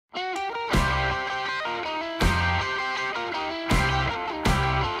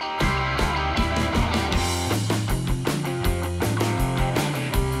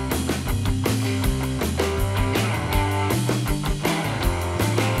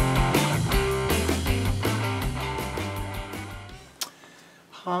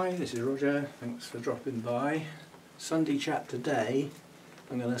Hi, this is Roger. Thanks for dropping by. Sunday chat today.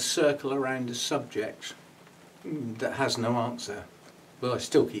 I'm going to circle around a subject that has no answer. Well, I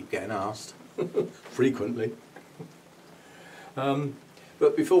still keep getting asked frequently.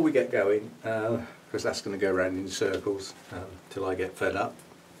 But before we get going, because that's going to go around in circles till I get fed up,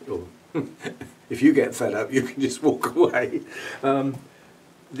 or if you get fed up, you can just walk away.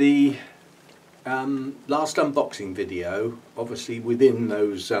 The last unboxing video, obviously within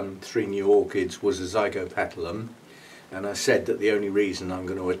those 3 new orchids was a zygopetalum, and I said that the only reason I'm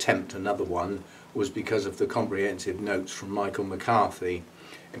going to attempt another one was because of the comprehensive notes from Michael McCarthy,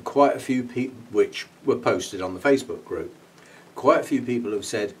 and quite a few people, which were posted on the Facebook group. Quite a few people have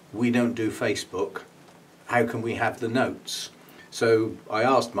said, we don't do Facebook, how can we have the notes? So I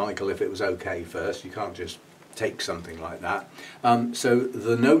asked Michael if it was okay first. You can't just take something like that. So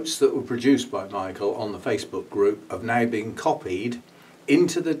the notes that were produced by Michael on the Facebook group have now been copied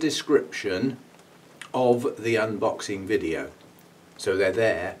into the description of the unboxing video. So they're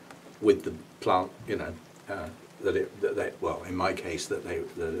there with the plant, you know, well, in my case, that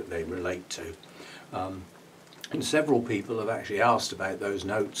they relate to. And several people have actually asked about those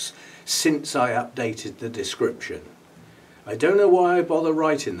notes since I updated the description. I don't know why I bother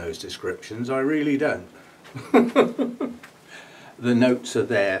writing those descriptions, I really don't. The notes are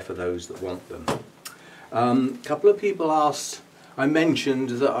there for those that want them. A couple of people asked, I mentioned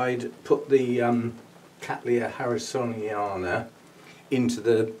that I'd put the Cattleya harrisoniana into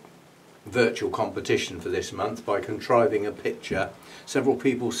the virtual competition for this month by contriving a picture. Several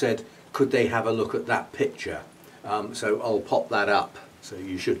people said, could they have a look at that picture? So I'll pop that up, so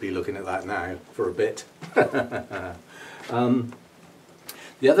you should be looking at that now for a bit.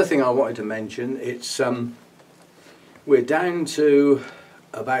 The other thing I wanted to mention, it's we're down to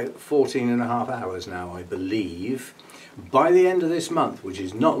about 14.5 hours now, I believe. By the end of this month, which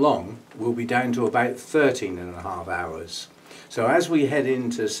is not long, we'll be down to about 13.5 hours. So as we head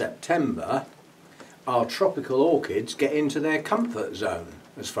into September, our tropical orchids get into their comfort zone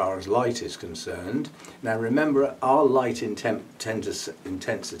as far as light is concerned. Now remember, our light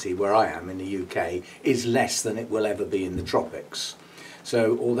intensity where I am in the UK is less than it will ever be in the tropics.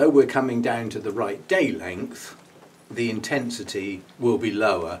 So although we're coming down to the right day length, the intensity will be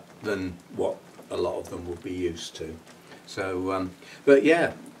lower than what a lot of them will be used to. So, but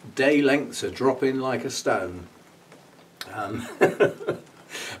yeah, day lengths are dropping like a stone. I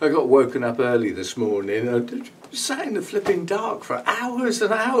got woken up early this morning. I sat in the flipping dark for hours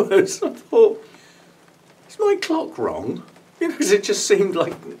and hours. I thought, is my clock wrong? You know, 'cause it just seemed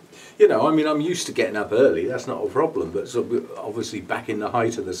like, you know, I mean, I'm used to getting up early, that's not a problem, but so obviously back in the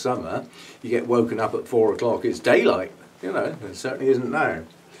height of the summer, you get woken up at 4 o'clock, it's daylight, you know, it certainly isn't now.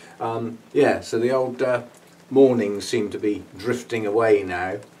 Yeah, so the old mornings seem to be drifting away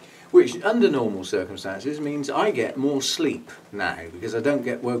now, which under normal circumstances means I get more sleep now, because I don't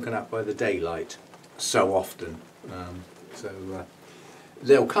get woken up by the daylight so often.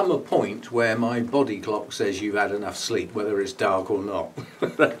 There'll come a point where my body clock says you've had enough sleep, whether it's dark or not.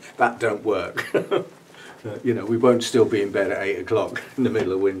 That don't work. You know, we won't still be in bed at 8 o'clock in the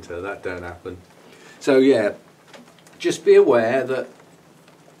middle of winter. That don't happen. So yeah, just be aware that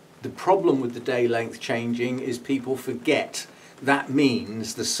the problem with the day length changing is people forget that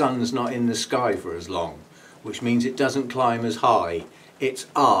means the sun's not in the sky for as long, which means it doesn't climb as high. Its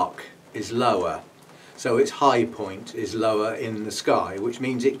arc is lower. So its high point is lower in the sky, which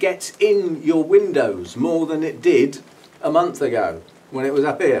means it gets in your windows more than it did a month ago when it was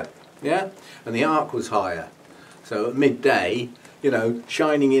up here, yeah? And the arc was higher. So at midday, you know,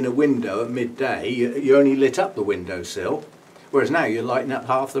 shining in a window at midday, you only lit up the windowsill, whereas now you're lighting up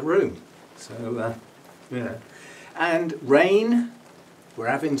half the room. So, yeah. And rain, we're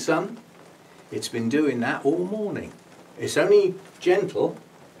having some. It's been doing that all morning. It's only gentle,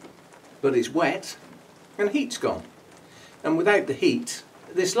 but it's wet. And heat's gone, and without the heat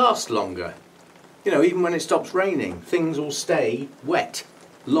this lasts longer. You know, even when it stops raining, things will stay wet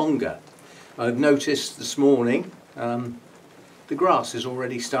longer. I've noticed this morning the grass is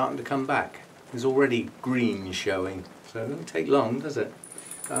already starting to come back. There's already green showing, so it doesn't take long, does it?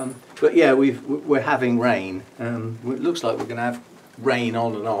 But yeah, we're having rain. It looks like we're going to have rain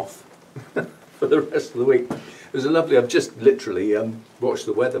on and off for the rest of the week. It was a lovely, I've just literally watched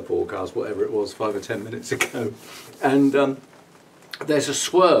the weather forecast, whatever it was, 5 or 10 minutes ago, and there's a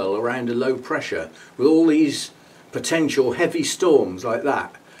swirl around a low pressure with all these potential heavy storms like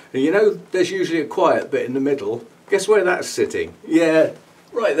that. And you know, there's usually a quiet bit in the middle. Guess where that's sitting? Yeah,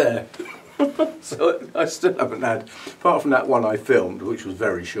 right there. So I still haven't had, apart from that one I filmed, which was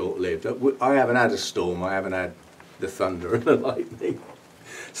very short-lived, I haven't had a storm, I haven't had the thunder and the lightning.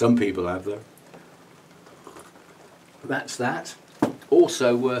 Some people have though. That's that.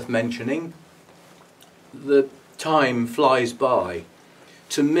 Also worth mentioning, the time flies by.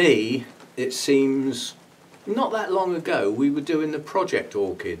 To me, it seems not that long ago we were doing the project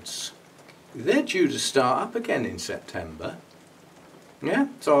orchids. They're due to start up again in September. Yeah,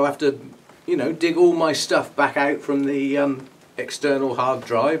 so I'll have to, you know, dig all my stuff back out from the external hard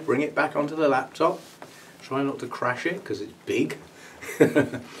drive, bring it back onto the laptop, try not to crash it because it's big.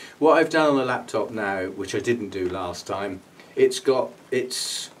 What I've done on the laptop now, which I didn't do last time, it's got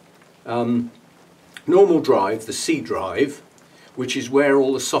its normal drive, the C drive, which is where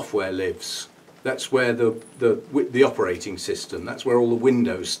all the software lives. That's where the operating system, that's where all the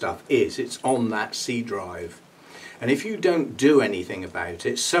Windows stuff is. It's on that C drive. And if you don't do anything about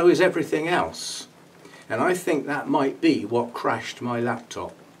it, so is everything else. And I think that might be what crashed my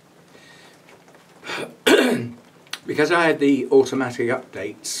laptop. Because I had the automatic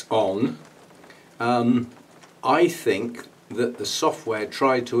updates on, I think that the software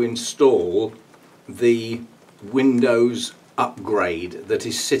tried to install the Windows upgrade that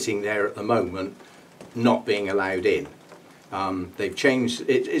is sitting there at the moment, not being allowed in. They've changed,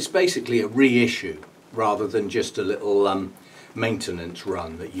 it's basically a reissue rather than just a little maintenance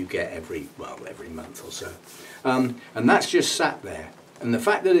run that you get every month or so. And that's just sat there. And the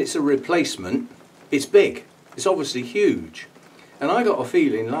fact that it's a replacement, it's big. It's obviously huge. And I got a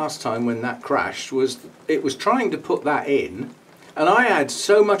feeling last time when that crashed was it was trying to put that in, and I had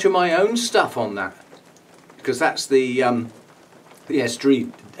so much of my own stuff on that, because that's the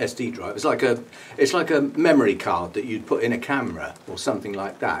SD drive. It's like a memory card that you'd put in a camera or something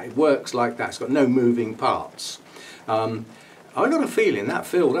like that. It works like that. It's got no moving parts. I got a feeling that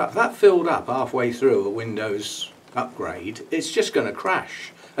filled up. That filled up halfway through a Windows upgrade. It's just going to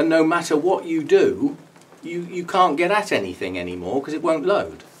crash. And no matter what you do, you can't get at anything anymore because it won't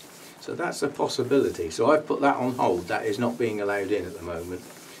load. So that's a possibility. So I've put that on hold. That is not being allowed in at the moment.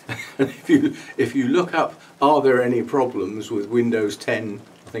 And if you look up, are there any problems with Windows 10,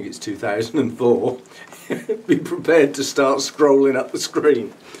 I think it's 2004, be prepared to start scrolling up the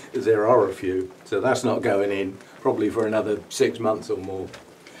screen, because there are a few. So that's not going in, probably for another 6 months or more.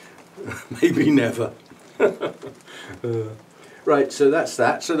 Maybe never. Right, so that's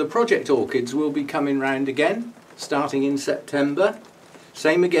that. So the Project Orchids will be coming round again, starting in September.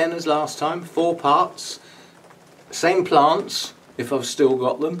 Same again as last time, 4 parts, same plants, if I've still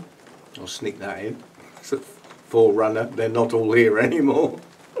got them. I'll sneak that in. It's a forerunner, they're not all here anymore.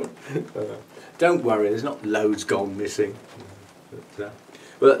 Don't worry, there's not loads gone missing.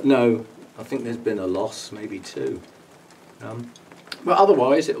 But no, I think there's been a loss, maybe 2. But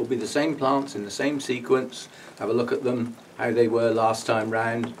otherwise it will be the same plants in the same sequence. Have a look at them, how they were last time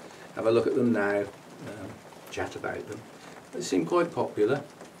round. Have a look at them now, chat about them. They seem quite popular.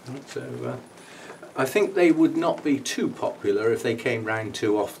 So I think they would not be too popular if they came round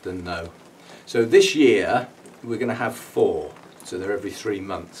too often though. So this year we're going to have 4, so they're every 3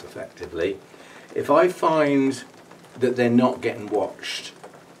 months effectively. If I find that they're not getting watched,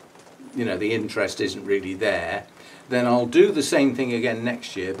 you know, the interest isn't really there, then I'll do the same thing again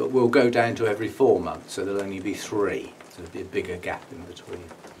next year, but we'll go down to every 4 months, so there'll only be 3. So there'll be a bigger gap in between.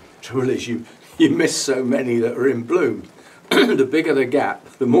 Trouble is you miss so many that are in bloom. The bigger the gap,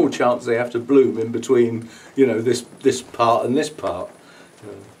 the more chance they have to bloom in between, you know, this part and this part.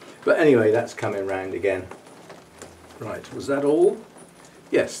 But anyway, that's coming round again. Right, was that all?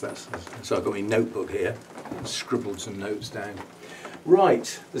 Yes, so I've got my notebook here. I scribbled some notes down.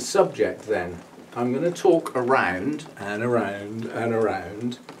 Right, the subject then. I'm going to talk around and around and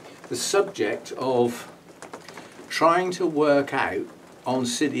around the subject of trying to work out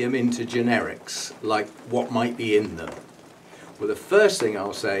Oncidium intergenerics, like what might be in them. Well, the first thing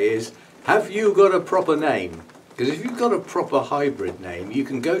I'll say is, have you got a proper name? Because if you've got a proper hybrid name, you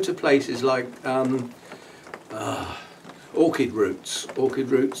can go to places like Orchid Roots,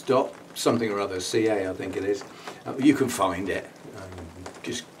 something or other, CA I think it is. You can find it.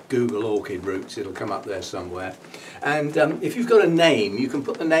 Just Google Orchid Roots, it'll come up there somewhere. And if you've got a name, you can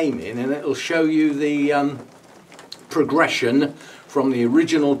put the name in and it'll show you the progression from the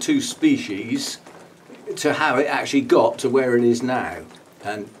original 2 species to how it actually got to where it is now.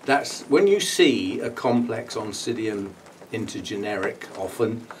 And that's when you see a complex Oncidium intergeneric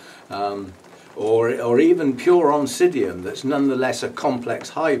often, or even pure Oncidium that's nonetheless a complex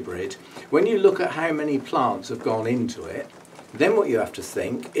hybrid, when you look at how many plants have gone into it, then what you have to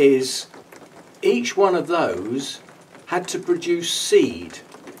think is each one of those had to produce seed.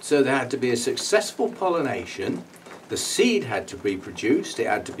 So there had to be a successful pollination, The seed had to be produced, it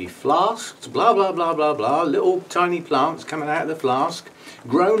had to be flasked, blah, blah, blah, blah, blah, little tiny plants coming out of the flask,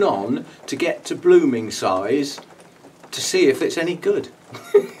 grown on to get to blooming size to see if it's any good.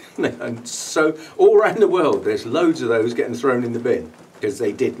 And so all around the world there's loads of those getting thrown in the bin because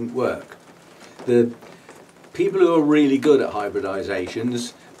they didn't work. The people who are really good at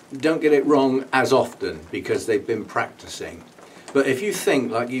hybridizations don't get it wrong as often because they've been practicing. But if you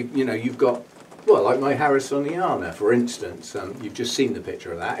think like you've got, well, like my Harrisoniana, for instance, you've just seen the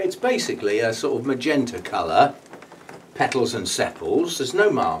picture of that. It's basically a sort of magenta colour, petals and sepals. There's no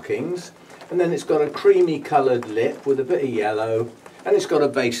markings, and then it's got a creamy coloured lip with a bit of yellow, and it's got a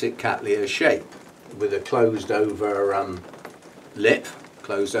basic Cattleya shape with a closed over lip,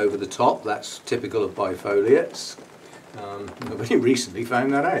 closed over the top. That's typical of bifoliates. Nobody recently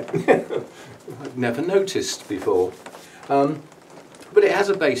found that out. I've never noticed before. But it has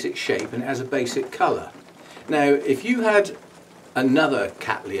a basic shape and it has a basic colour. Now, if you had another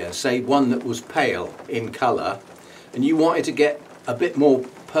Cattleya, say one that was pale in colour, and you wanted to get a bit more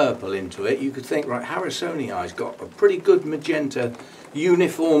purple into it, you could think, right, Harrisonia's got a pretty good magenta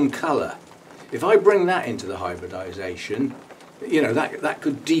uniform colour. If I bring that into the hybridisation, you know, that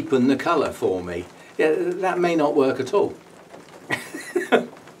could deepen the colour for me. Yeah, that may not work at all.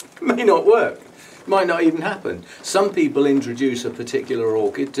 May not work. Might not even happen. Some people introduce a particular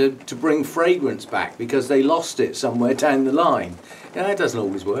orchid to bring fragrance back because they lost it somewhere down the line. Yeah, that doesn't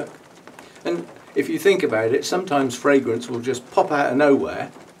always work. And if you think about it, sometimes fragrance will just pop out of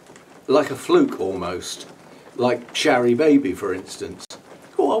nowhere, like a fluke almost, like Sherry Baby, for instance.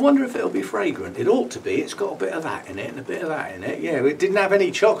 Oh, I wonder if it'll be fragrant. It ought to be. It's got a bit of that in it and a bit of that in it. Yeah, it didn't have any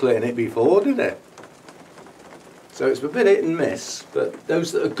chocolate in it before, did it? So it's a bit hit and miss, but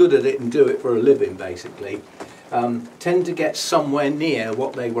those that are good at it and do it for a living, basically, tend to get somewhere near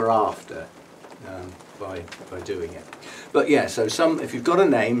what they were after by doing it. But yeah, so if you've got a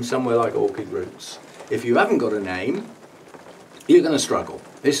name, somewhere like Orchid Roots. If you haven't got a name, you're going to struggle.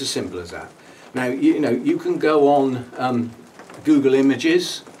 It's as simple as that. Now, you know, you can go on Google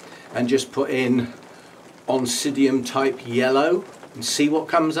Images and just put in Oncidium type yellow and see what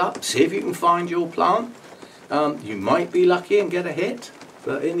comes up. See if you can find your plant. You might be lucky and get a hit,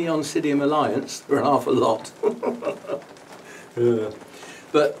 but in the Oncidium Alliance there are half a lot.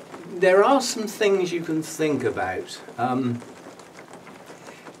 But there are some things you can think about, and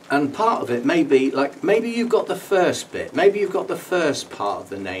part of it may be, like, maybe you've got the first bit, maybe you've got the first part of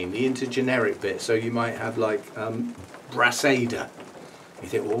the name, the intergeneric bit, so you might have like Brassada. You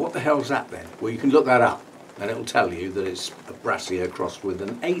think, well, what the hell's that then? Well, you can look that up and it'll tell you that it's a Brassia crossed with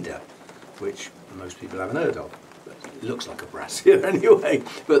an Ada, which most people haven't heard of. It looks like a Brassia anyway,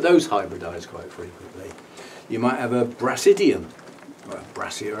 but those hybridise quite frequently. You might have a Brassidium, or a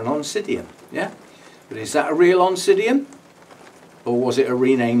Brassia and Oncidium, yeah? But is that a real Oncidium? Or was it a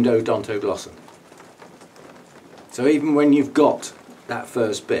renamed Odontoglossum? So even when you've got that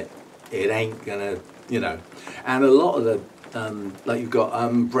first bit, it ain't gonna, you know. And a lot of the, like you've got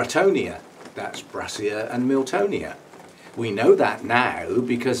Bretonia, that's Brassia and Miltonia. We know that now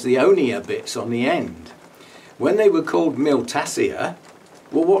because the onia bit's on the end. When they were called Miltassia,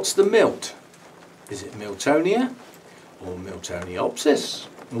 well, what's the milt? Is it Miltonia or Miltoniopsis?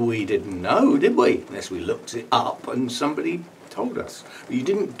 We didn't know, did we? Unless we looked it up and somebody told us. You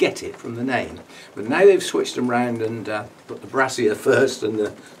didn't get it from the name. But now they've switched them round and put the Brassia first and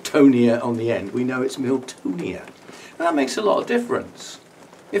the Tonia on the end. We know it's Miltonia. And that makes a lot of difference.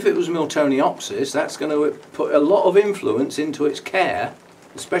 If it was Miltoniopsis, that's going to put a lot of influence into its care,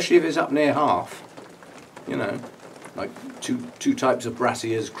 especially if it's up near half. You know, like two types of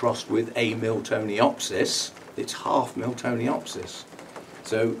Brassias crossed with a Miltoniopsis, it's half Miltoniopsis.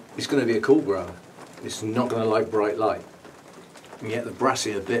 So it's going to be a cool grower. It's not going to like bright light. And yet the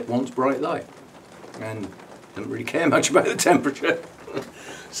Brassia bit wants bright light and doesn't really care much about the temperature.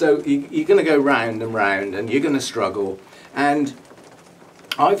 So you're going to go round and round and you're going to struggle. And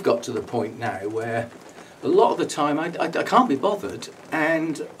I've got to the point now where a lot of the time I can't be bothered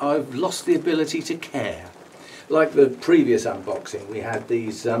and I've lost the ability to care. Like the previous unboxing, we had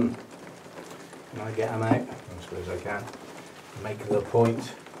these, can I get them out? I suppose I can. Make the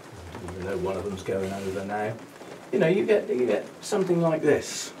point, even though one of them's going over now. You know, you get something like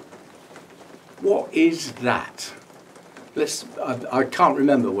this. What is that? I can't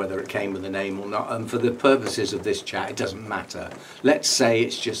remember whether it came with a name or not, and for the purposes of this chat, it doesn't matter. Let's say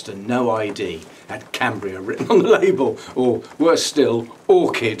it's just a no ID, had Cambria written on the label, or worse still,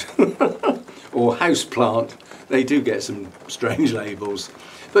 Orchid, or houseplant. They do get some strange labels.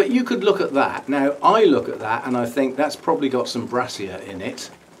 But you could look at that. Now, I look at that and I think that's probably got some Brassia in it.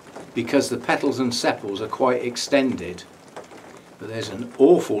 because the petals and sepals are quite extended. But there's an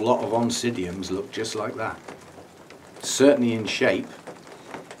awful lot of Oncidiums look just like that. Certainly in shape,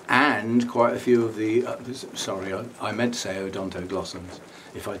 and quite a few of the, sorry, I meant to say odontoglossums,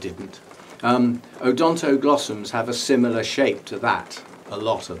 if I didn't. Odontoglossums have a similar shape to that, a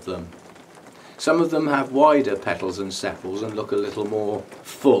lot of them. Some of them have wider petals and sepals and look a little more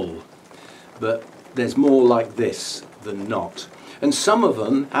full, but there's more like this than not. And some of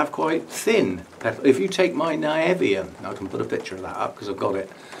them have quite thin petals. If you take my Niobium, I can put a picture of that up because I've got it,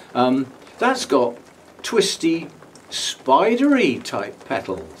 that's got twisty, spidery type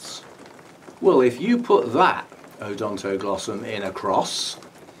petals. Well, if you put that odontoglossum in a cross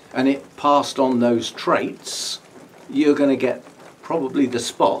and it passed on those traits, you're going to get probably the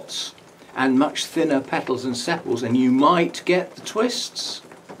spots and much thinner petals and sepals, and you might get the twists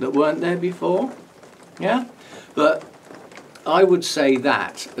that weren't there before. Yeah, but I would say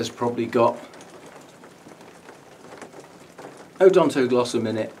that has probably got odontoglossum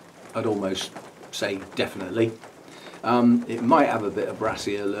in it. I'd almost say definitely. It might have a bit of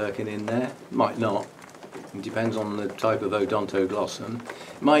brassia lurking in there, might not. It depends on the type of odontoglossum.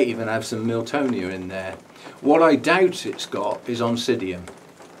 It might even have some Miltonia in there. What I doubt it's got is Oncidium.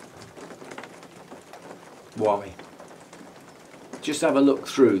 Why? Just have a look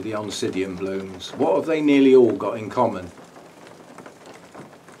through the Oncidium blooms. What have they nearly all got in common?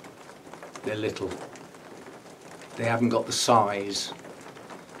 They're little. They haven't got the size.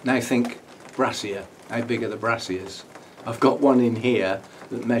 Now think brassia. How big are the brassias? I've got one in here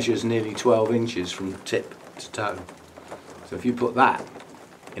that measures nearly 12 inches from tip to toe. So if you put that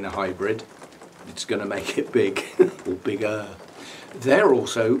in a hybrid, it's going to make it big, or bigger. They're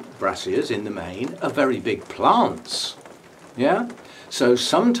also, brassias in the main, are very big plants. Yeah? So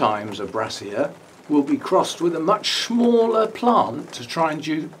sometimes a brassia will be crossed with a much smaller plant to try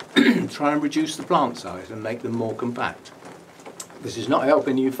and reduce the plant size and make them more compact. This is not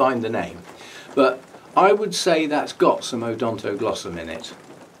helping you find the name, but I would say that's got some odontoglossum in it.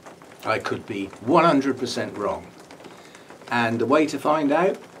 I could be 100% wrong. And the way to find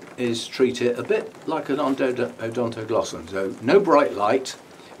out is treat it a bit like an odontoglossum. So no bright light,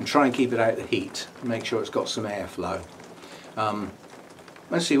 and try and keep it out of the heat. Make sure it's got some airflow.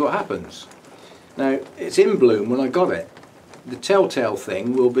 Let's see what happens. Now, it's in bloom when I got it. The telltale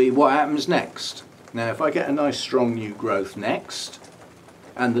thing will be what happens next. Now, if I get a nice strong new growth next,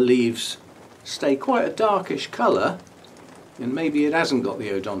 and the leaves stay quite a darkish colour, and maybe it hasn't got the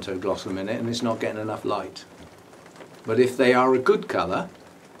odontoglossum in it and it's not getting enough light. But if they are a good colour,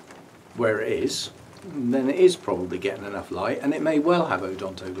 where it is, then it is probably getting enough light, and it may well have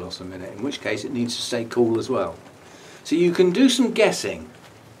odontoglossum in it, in which case it needs to stay cool as well. So you can do some guessing.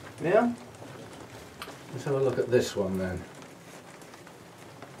 Yeah? Let's have a look at this one then.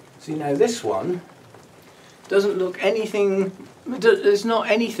 See, now this one doesn't look anything, there's not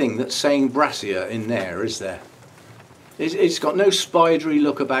anything that's saying brassia in there, is there? It's got no spidery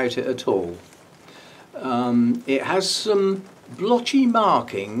look about it at all. It has some blotchy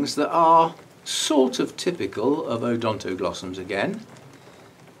markings that are sort of typical of odontoglossums again.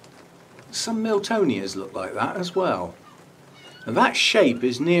 Some Miltonias look like that as well. And that shape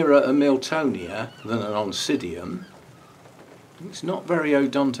is nearer a Miltonia than an Oncidium. It's not very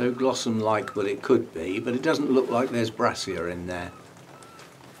odontoglossum-like, but it could be, but it doesn't look like there's brassia in there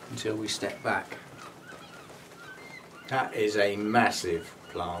until we step back. That is a massive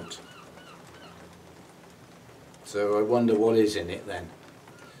plant. So I wonder what is in it then.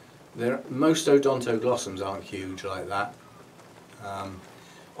 Most odontoglossums aren't huge like that.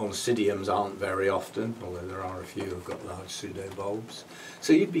 Oncidiums aren't very often, although there are a few who've got large pseudobulbs.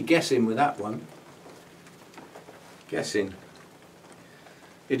 So you'd be guessing with that one. Guessing.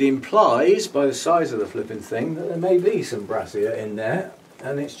 It implies, by the size of the flipping thing, that there may be some brassia in there,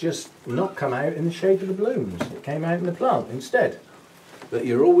 and it's just not come out in the shape of the blooms. It came out in the plant instead. But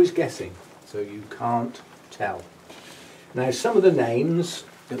you're always guessing, so you can't tell. Now, some of the names,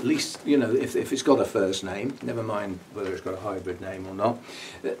 at least, you know, if it's got a first name, never mind whether it's got a hybrid name or not,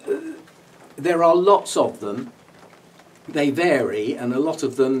 there are lots of them. They vary, and a lot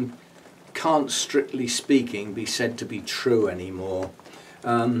of them can't, strictly speaking, be said to be true anymore.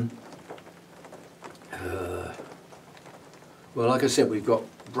 Well, like I said, we've got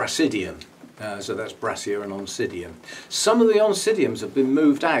Brasidium, so that's Brassia and Oncidium. Some of the Oncidiums have been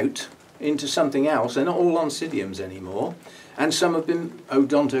moved out into something else. They're not all Oncidiums anymore. And some have been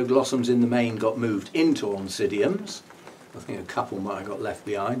odontoglossums in the main got moved into Oncidiums. I think a couple might have got left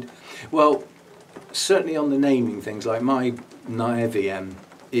behind. Well, certainly on the naming things, like my Niobium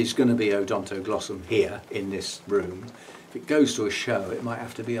is going to be odontoglossum here in this room. If it goes to a show, it might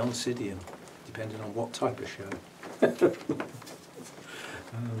have to be Oncidium, depending on what type of show.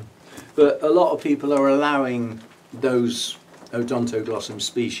 But a lot of people are allowing those Odontoglossum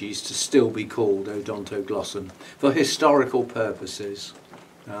species to still be called Odontoglossum for historical purposes,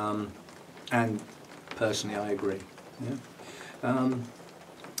 and personally I agree. Yeah?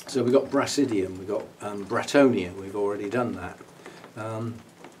 So we've got Brassidium, we've got Bratonia, we've already done that.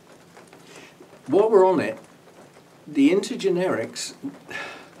 While we're on it, the intergenerics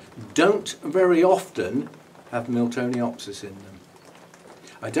don't very often have Miltoniopsis in them.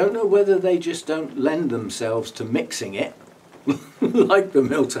 I don't know whether they just don't lend themselves to mixing it, like the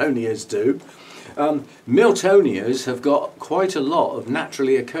Miltonias do. Miltonias have got quite a lot of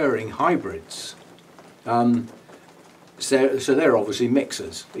naturally occurring hybrids. So they're obviously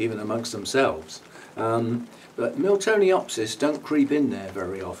mixers, even amongst themselves. But Miltoniopsis don't creep in there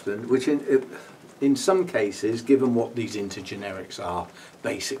very often, which in some cases, given what these intergenerics are,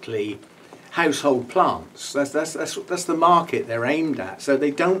 basically household plants. That's the market they're aimed at. So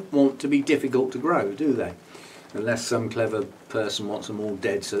they don't want to be difficult to grow, do they? Unless some clever person wants them all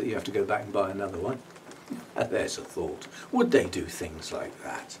dead so that you have to go back and buy another one. There's a thought. Would they do things like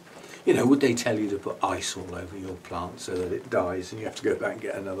that? You know, would they tell you to put ice all over your plant so that it dies and you have to go back and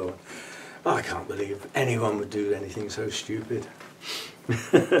get another one? I can't believe anyone would do anything so stupid.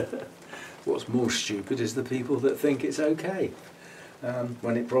 What's more stupid is the people that think it's okay,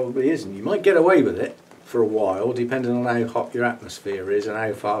 when it probably isn't. You might get away with it for a while, depending on how hot your atmosphere is and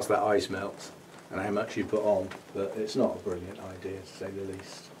how fast that ice melts and how much you put on, but it's not a brilliant idea, to say the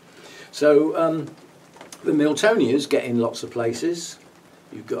least. So the Miltonias get in lots of places.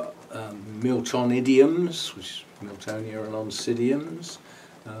 You've got Miltonidiums, which is Miltonia and Oncidiums,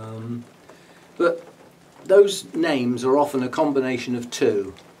 but those names are often a combination of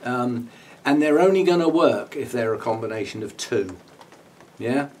two, and they're only going to work if they're a combination of two.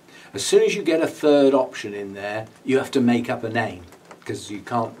 Yeah? As soon as you get a third option in there, you have to make up a name, because you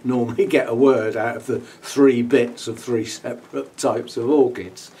can't normally get a word out of the 3 bits of 3 separate types of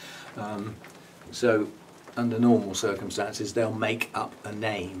orchids. So under normal circumstances, they'll make up a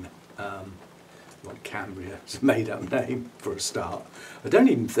name. Like Cambria, it's a made-up name for a start. I don't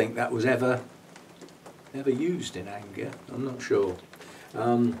even think that was ever used in Anglia. I'm not sure.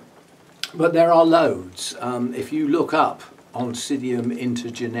 But there are loads. If you look up Oncidium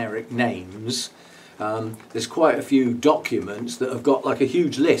intergeneric names, there's quite a few documents that have got like a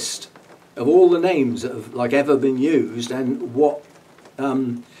huge list of all the names that have like ever been used and what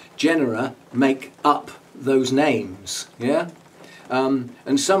genera make up those names. Yeah,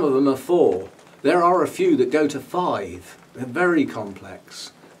 and some of them are 4. There are a few that go to 5. They're very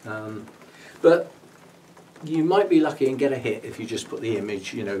complex, but you might be lucky and get a hit if you just put the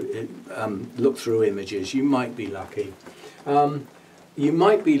image, you know, look through images. You might be lucky. You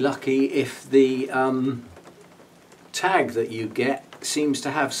might be lucky if the tag that you get seems to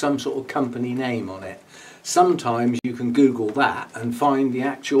have some sort of company name on it. Sometimes you can Google that and find the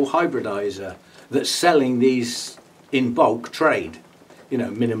actual hybridizer that's selling these in bulk trade, you know,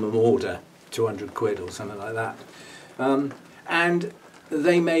 minimum order, 200 quid or something like that. And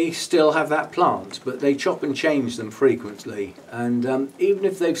they may still have that plant, but they chop and change them frequently. And even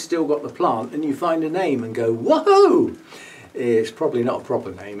if they've still got the plant and you find a name and go, whoa, it's probably not a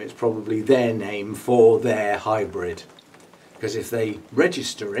proper name, it's probably their name for their hybrid. Because if they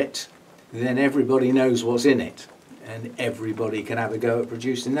register it, then everybody knows what's in it. And everybody can have a go at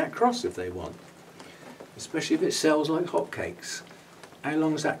producing that cross if they want. Especially if it sells like hotcakes. How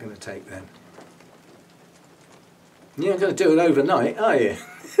long is that going to take then? You're not going to do it overnight, are you?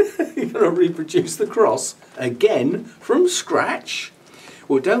 You're going to reproduce the cross again from scratch?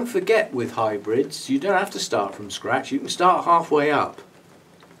 Well, don't forget with hybrids, you don't have to start from scratch. You can start halfway up.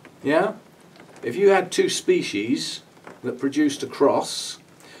 Yeah? If you had 2 species that produced a cross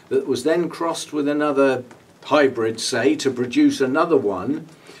that was then crossed with another hybrid, say, to produce another one,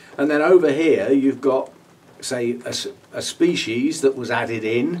 and then over here you've got, say, a species that was added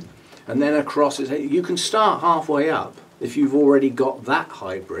in, and then a cross is, you can start halfway up if you've already got that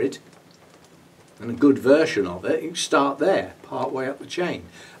hybrid and a good version of it. You can start there, part way up the chain,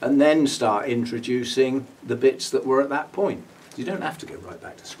 and then start introducing the bits that were at that point. You don't have to go right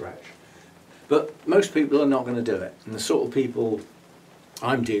back to scratch. But most people are not going to do it, and the sort of people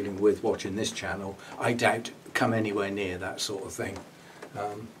I'm dealing with watching this channel, I doubt come anywhere near that sort of thing.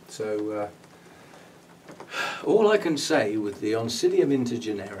 All I can say with the Oncidium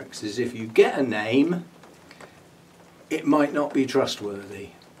intergenerics is if you get a name, it might not be trustworthy.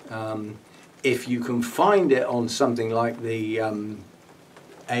 If you can find it on something like the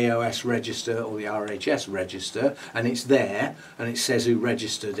AOS register or the RHS register, and it's there, and it says who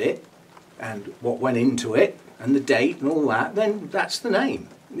registered it, and what went into it, and the date and all that, then that's the name.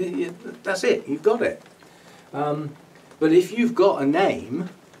 That's it, you've got it. But if you've got a name,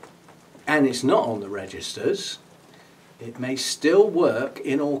 and it's not on the registers, it may still work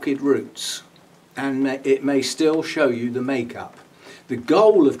in Orchid Roots, and it may still show you the makeup. The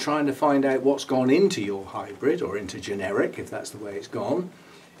goal of trying to find out what's gone into your hybrid, or into generic, if that's the way it's gone,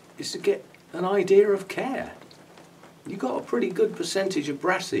 is to get an idea of care. You've got a pretty good percentage of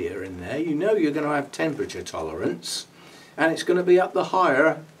brassica in there. You know you're going to have temperature tolerance, and it's going to be up the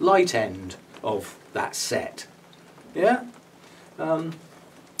higher light end of that set. Yeah?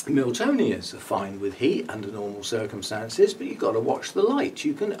 Miltonias are fine with heat under normal circumstances, but you've got to watch the light.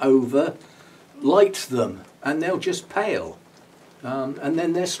 You can over light them and they'll just pale, and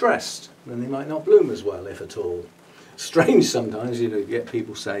then they're stressed, and they might not bloom as well, if at all. Strange sometimes, you know, you get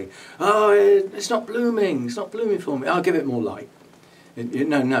people say, oh, it's not blooming for me, I'll give it more light.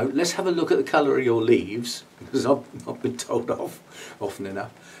 No, let's have a look at the colour of your leaves, because I've been told off often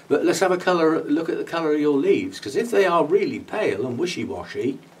enough, but let's have a look at the colour of your leaves, because if they are really pale and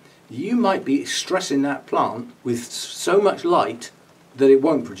wishy-washy, you might be stressing that plant with so much light that it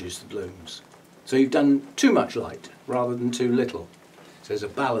won't produce the blooms. So you've done too much light rather than too little. So there's a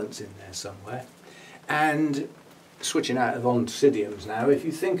balance in there somewhere. And switching out of Oncidiums now, if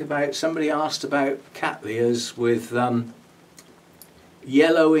you think about, somebody asked about Cattleyas with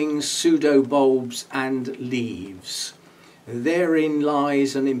yellowing pseudobulbs and leaves. Therein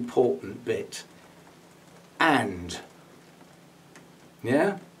lies an important bit. And,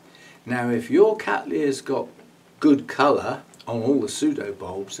 yeah? Now if your Cattleya's got good colour on all the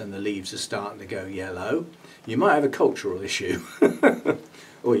pseudobulbs and the leaves are starting to go yellow, you might have a cultural issue.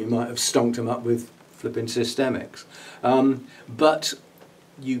 Or you might have stonked them up with flipping systemics. But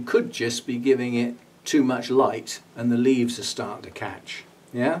you could just be giving it too much light and the leaves are starting to catch.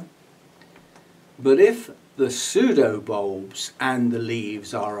 Yeah? But if the pseudobulbs and the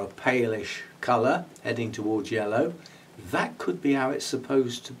leaves are a palish colour heading towards yellow, that could be how it's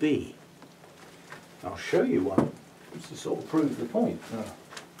supposed to be. I'll show you one just to sort of prove the point. Oh,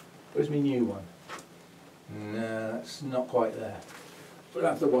 where's my new one? No, that's not quite there. We'll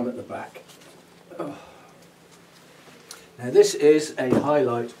have the one at the back. Oh. Now this is a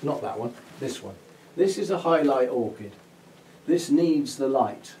highlight, not that one, this one. This is a highlight orchid. This needs the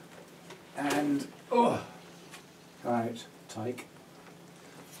light. And, oh, out, take.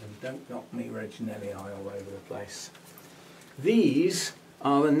 And don't knock me Reginelli all over the place. These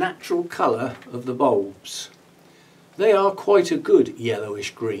are the natural colour of the bulbs. They are quite a good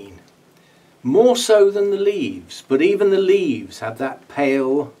yellowish green. More so than the leaves, but even the leaves have that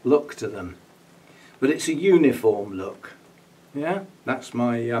pale look to them. But it's a uniform look. Yeah, that's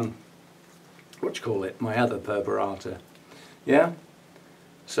my, what do you call it, my other purpurata. Yeah,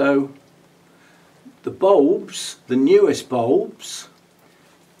 so the bulbs, the newest bulbs,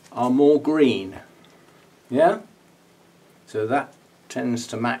 are more green. Yeah, so that tends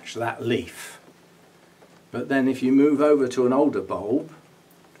to match that leaf. But then if you move over to an older bulb,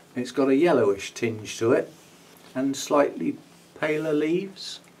 it's got a yellowish tinge to it and slightly paler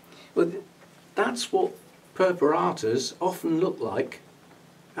leaves. Well, that's what purpuratas often look like.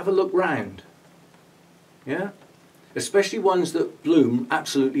 Have a look round. Yeah? Especially ones that bloom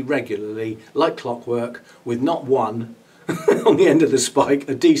absolutely regularly, like clockwork, with not one on the end of the spike,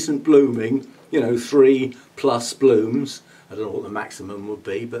 a decent blooming, you know, 3+ blooms. I don't know what the maximum would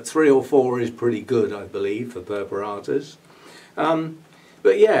be, but 3 or 4 is pretty good, I believe, for purpuratas.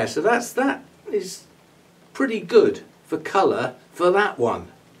 But yeah, so that is pretty good for colour for that one.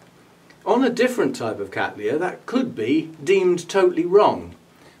 On a different type of Cattleya, that could be deemed totally wrong,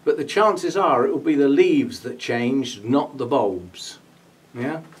 but the chances are it will be the leaves that change, not the bulbs.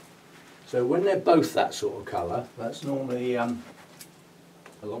 Yeah. So when they're both that sort of colour, that's normally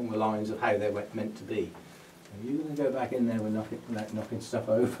along the lines of how they're meant to be. Are you going to go back in there with knocking stuff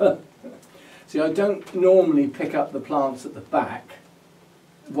over? See, I don't normally pick up the plants at the back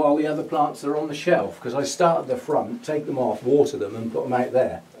while the other plants are on the shelf, because I start at the front, take them off, water them and put them out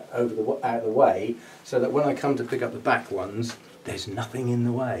there, out of the way, so that when I come to pick up the back ones, there's nothing in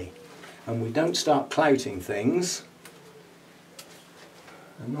the way. And we don't start clouting things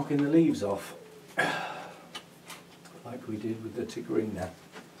and knocking the leaves off, like we did with the Tigrina.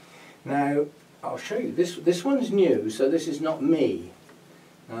 Now, I'll show you, this one's new, so this is not me,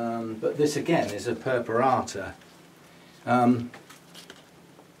 but this again is a purpurata.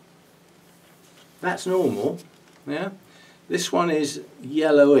 That's normal, yeah. This one is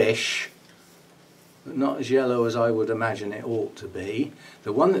yellowish, but not as yellow as I would imagine it ought to be.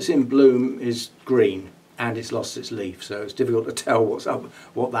 The one that's in bloom is green, and it's lost its leaf, so it's difficult to tell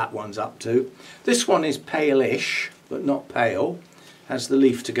what that one's up to. This one is pale-ish, but not pale, has the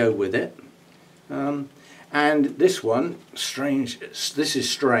leaf to go with it. And this one, strange. This is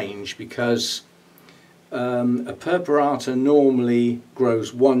strange because a purpurata normally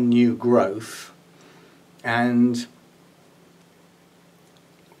grows one new growth, and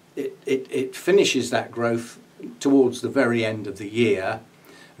it finishes that growth towards the very end of the year,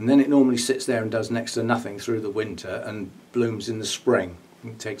 and then it normally sits there and does next to nothing through the winter and blooms in the spring.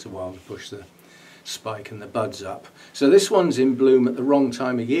 It takes a while to push the spike and the buds up. So this one's in bloom at the wrong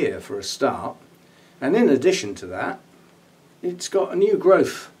time of year for a start, and in addition to that, it's got a new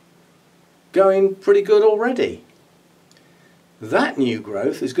growth going pretty good already. That new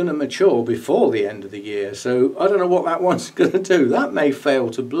growth is going to mature before the end of the year, so I don't know what that one's going to do. That may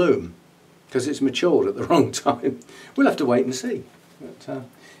fail to bloom because it's matured at the wrong time. We'll have to wait and see. But,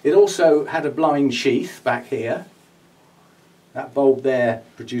 it also had a blind sheath back here. That bulb there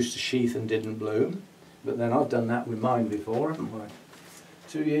produced a sheath and didn't bloom, but then I've done that with mine before, haven't I?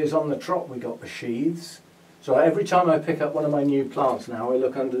 2 years on the trot we got the sheaths. So every time I pick up one of my new plants now, I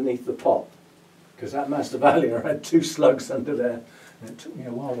look underneath the pot, because that Masdevallia had 2 slugs under there, and it took me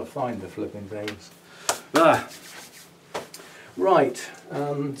a while to find the flipping things. Right,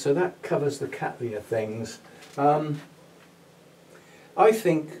 so that covers the Cattleya things. I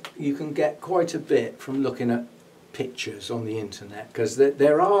think you can get quite a bit from looking at pictures on the internet, because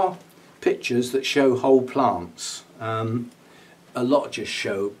there are pictures that show whole plants. A lot just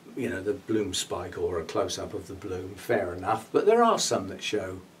show, you know, the bloom spike or a close-up of the bloom, fair enough, but there are some that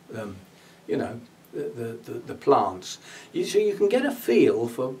show, you know, the plants. So you can get a feel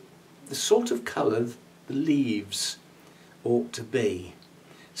for the sort of colour the leaves ought to be.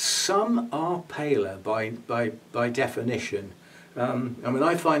 Some are paler by definition. I mean,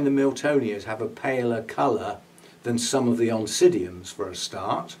 I find the Miltonias have a paler colour than some of the Oncidiums for a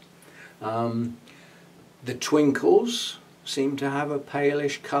start. The Twinkles seem to have a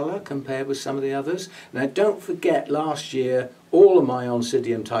palish colour compared with some of the others. Now don't forget, last year all of my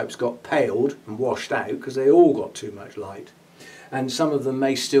Oncidium types got paled and washed out because they all got too much light, and some of them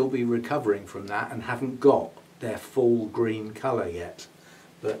may still be recovering from that and haven't got their full green colour yet.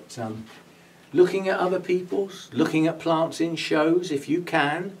 But looking at other people's, looking at plants in shows if you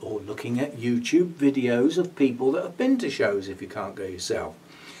can, or looking at YouTube videos of people that have been to shows if you can't go yourself,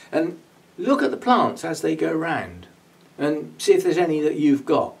 and look at the plants as they go round and see if there's any that you've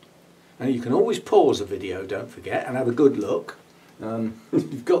got. And you can always pause a video, don't forget, and have a good look.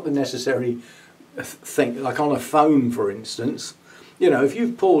 You've got the necessary thing, like on a phone for instance. You know, if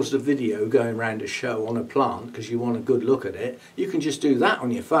you've paused a video going around a show on a plant because you want a good look at it, you can just do that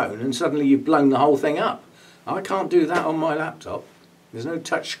on your phone and suddenly you've blown the whole thing up. I can't do that on my laptop. There's no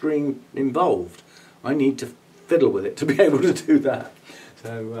touch screen involved. I need to fiddle with it to be able to do that.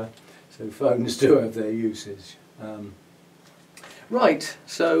 So phones do have their uses. Right,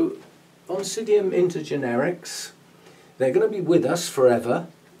 so Oncidium intergenerics, they're going to be with us forever.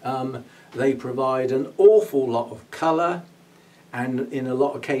 They provide an awful lot of colour, and in a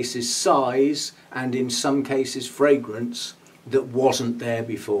lot of cases size, and in some cases fragrance that wasn't there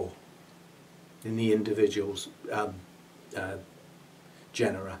before in the individuals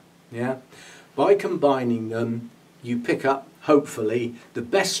genera. Yeah? By combining them, you pick up hopefully the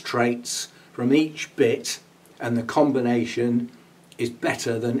best traits from each bit, and the combination is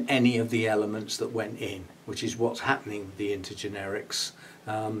better than any of the elements that went in, which is what's happening with the intergenerics.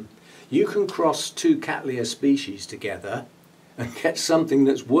 You can cross 2 Cattleya species together and get something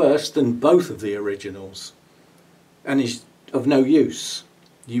that's worse than both of the originals and is of no use.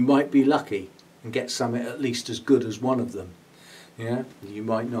 You might be lucky and get something at least as good as one of them. Yeah, you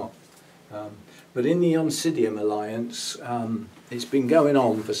might not. But in the Oncidium Alliance, it's been going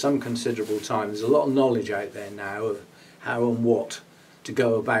on for some considerable time. There's a lot of knowledge out there now of how and what to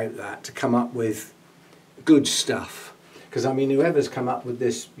go about that, to come up with good stuff. Because I mean, whoever's come up with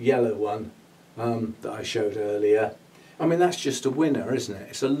this yellow one that I showed earlier, I mean, that's just a winner, isn't it?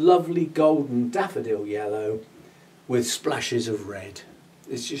 It's a lovely golden daffodil yellow with splashes of red.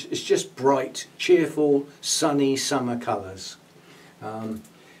 It's just bright, cheerful, sunny summer colours.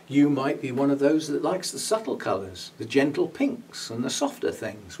 You might be one of those that likes the subtle colours, the gentle pinks and the softer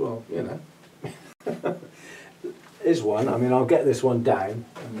things. Well, you know, here's one. I mean, I'll get this one down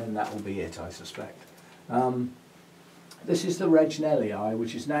and then that will be it, I suspect. This is the Regnellii,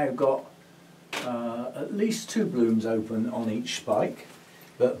 which has now got at least 2 blooms open on each spike.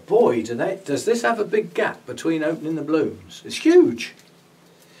 But boy, does this have a big gap between opening the blooms. It's huge.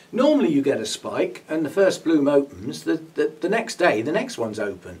 Normally you get a spike and the first bloom opens, the next day the next one's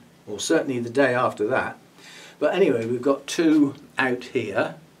open, or certainly the day after that. But anyway, we've got two out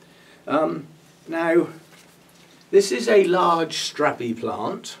here. Now, this is a large strappy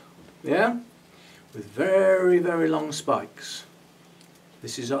plant, yeah, with very, very long spikes.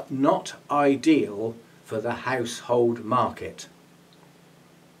 This is not ideal for the household market.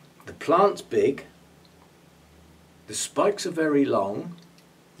 The plant's big, the spikes are very long.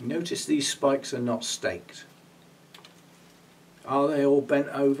 Notice these spikes are not staked. Are they all bent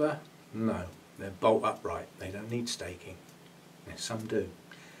over? No, they're bolt upright. They don't need staking. Yes, some do.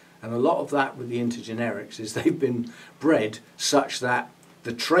 And a lot of that with the intergenerics is they've been bred such that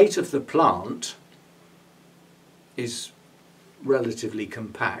the trait of the plant is relatively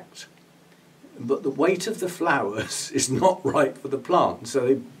compact, but the weight of the flowers is not right for the plant,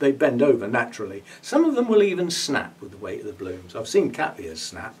 so they bend over naturally. Some of them will even snap with the weight of the blooms. I've seen cattleyas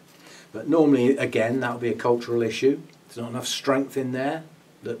snap, but normally, again, that would be a cultural issue. There's not enough strength in there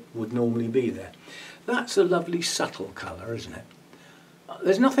that would normally be there. That's a lovely subtle colour, isn't it?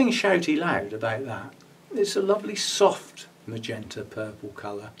 There's nothing shouty loud about that. It's a lovely soft magenta purple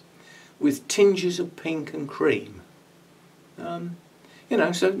colour with tinges of pink and cream. You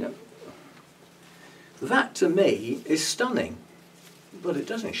know, so that to me is stunning, but it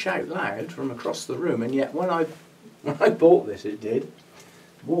doesn't shout loud from across the room. And yet when I bought this, it did.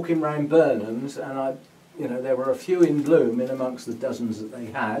 Walking round Burnham's, and you know, there were a few in bloom in amongst the dozens that they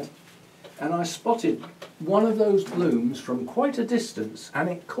had, and I spotted one of those blooms from quite a distance, and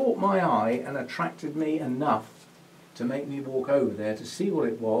it caught my eye and attracted me enough to make me walk over there to see what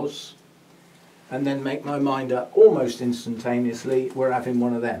it was, and then make my mind up almost instantaneously, we're having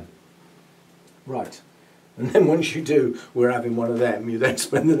one of them. Right. And then once you do, we're having one of them, you then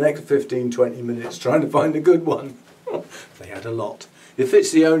spend the next 15-20 minutes trying to find a good one. They had a lot. If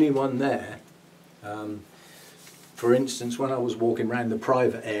it's the only one there, for instance, when I was walking around the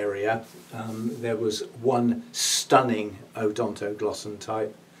private area, there was one stunning Odontoglossum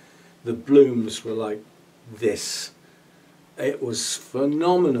type. The blooms were like this. It was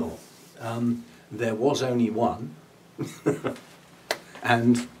phenomenal. There was only one,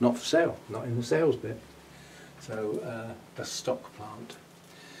 and not for sale, not in the sales bit. So a stock plant.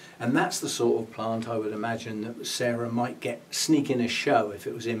 And that's the sort of plant I would imagine that Sarah might sneak in a show if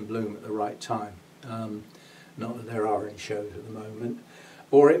it was in bloom at the right time. Not that there are any shows at the moment.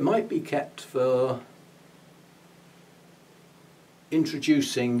 Or it might be kept for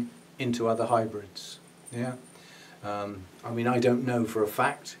introducing into other hybrids. Yeah. I mean, I don't know for a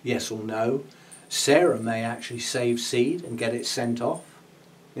fact, yes or no. Sarah may actually save seed and get it sent off.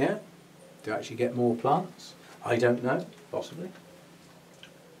 Yeah. To actually get more plants. I don't know. Possibly.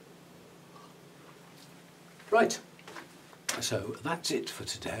 Right. So that's it for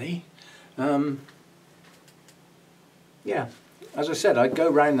today. Yeah, as I said, I'd go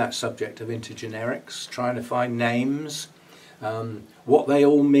round that subject of intergenerics, trying to find names, what they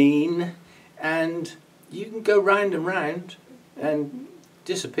all mean, and you can go round and round and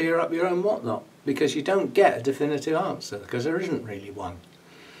disappear up your own whatnot, because you don't get a definitive answer, because there isn't really one.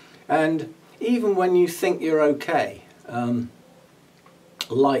 And even when you think you're okay,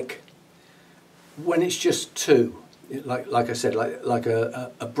 like when it's just two, like I said, like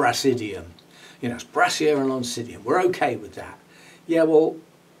a Brassidium. You know, it's Brassia and Oncidium. We're okay with that. Yeah, well,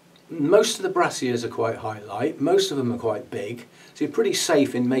 most of the Brassias are quite high light. Most of them are quite big. So you're pretty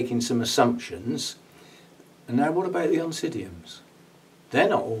safe in making some assumptions. And now what about the Oncidiums? They're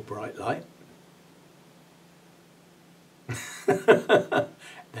not all bright light.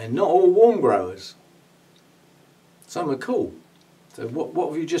 They're not all warm growers. Some are cool. So what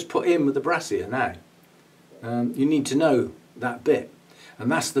have you just put in with the Brassia now? You need to know that bit.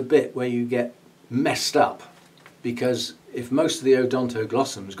 And that's the bit where you get messed up, because if most of the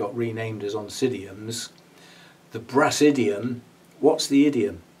Odontoglossums got renamed as Oncidiums, the Brassidium, what's the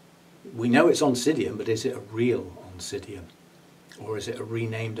idiom? We know it's Oncidium, but is it a real Oncidium? Or is it a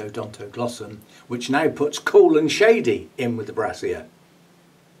renamed Odontoglossum, which now puts cool and shady in with the Brassia?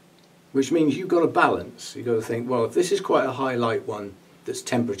 Which means you've got to balance. You've got to think, well, if this is quite a high light one that's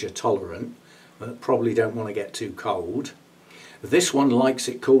temperature tolerant, but probably don't want to get too cold, this one likes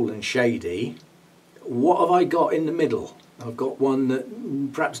it cool and shady, what have I got in the middle? I've got one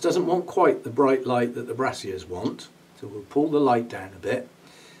that perhaps doesn't want quite the bright light that the Brassias want, so we'll pull the light down a bit,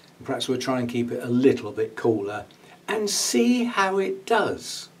 and perhaps we'll try and keep it a little bit cooler and see how it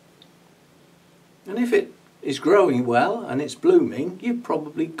does. And if it is growing well and it's blooming, you've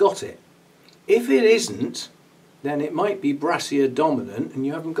probably got it. If it isn't, then it might be Brassia dominant and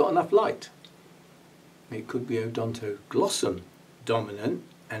you haven't got enough light. It could be Odontoglossum dominant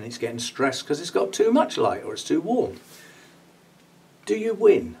and it's getting stressed because it's got too much light or it's too warm. Do you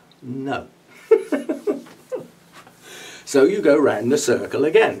win? No. So you go round the circle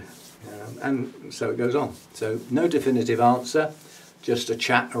again, and so it goes on. So no definitive answer, just a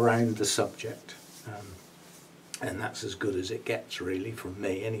chat around the subject. And that's as good as it gets, really, from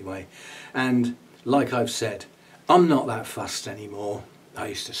me anyway. And like I've said, I'm not that fussed anymore. I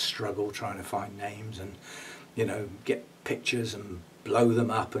used to struggle trying to find names and, you know, get pictures and blow them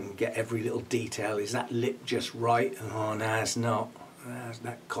up and get every little detail. Is that lip just right? Oh, no, it's not.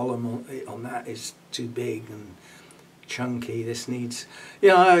 That column on that is too big and chunky. This needs... You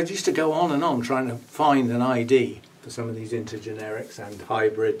know, I used to go on and on trying to find an ID for some of these intergenerics and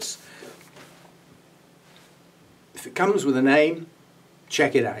hybrids. If it comes with a name,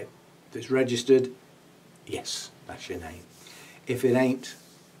 check it out. If it's registered, yes, that's your name. If it ain't,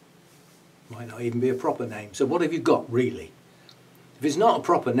 might not even be a proper name. So what have you got, really? If it's not a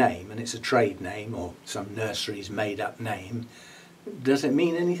proper name and it's a trade name or some nursery's made up name, does it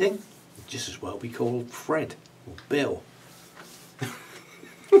mean anything? It'd just as well be called Fred or Bill.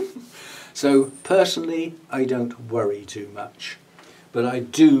 So personally, I don't worry too much, but I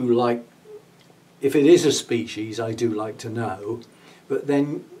do like, if it is a species, I do like to know, but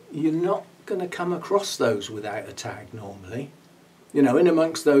then you're not going to come across those without a tag normally. You know, in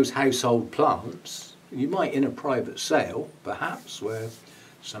amongst those household plants, you might in a private sale, perhaps, where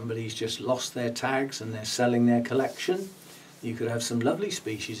somebody's just lost their tags and they're selling their collection, you could have some lovely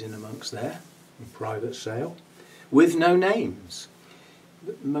species in amongst there, in private sale, with no names.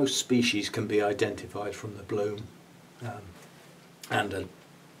 Most species can be identified from the bloom and a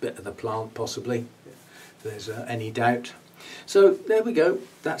bit of the plant possibly, if there's any doubt. So there we go,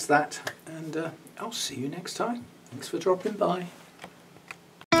 that's that, and I'll see you next time. Thanks for dropping by.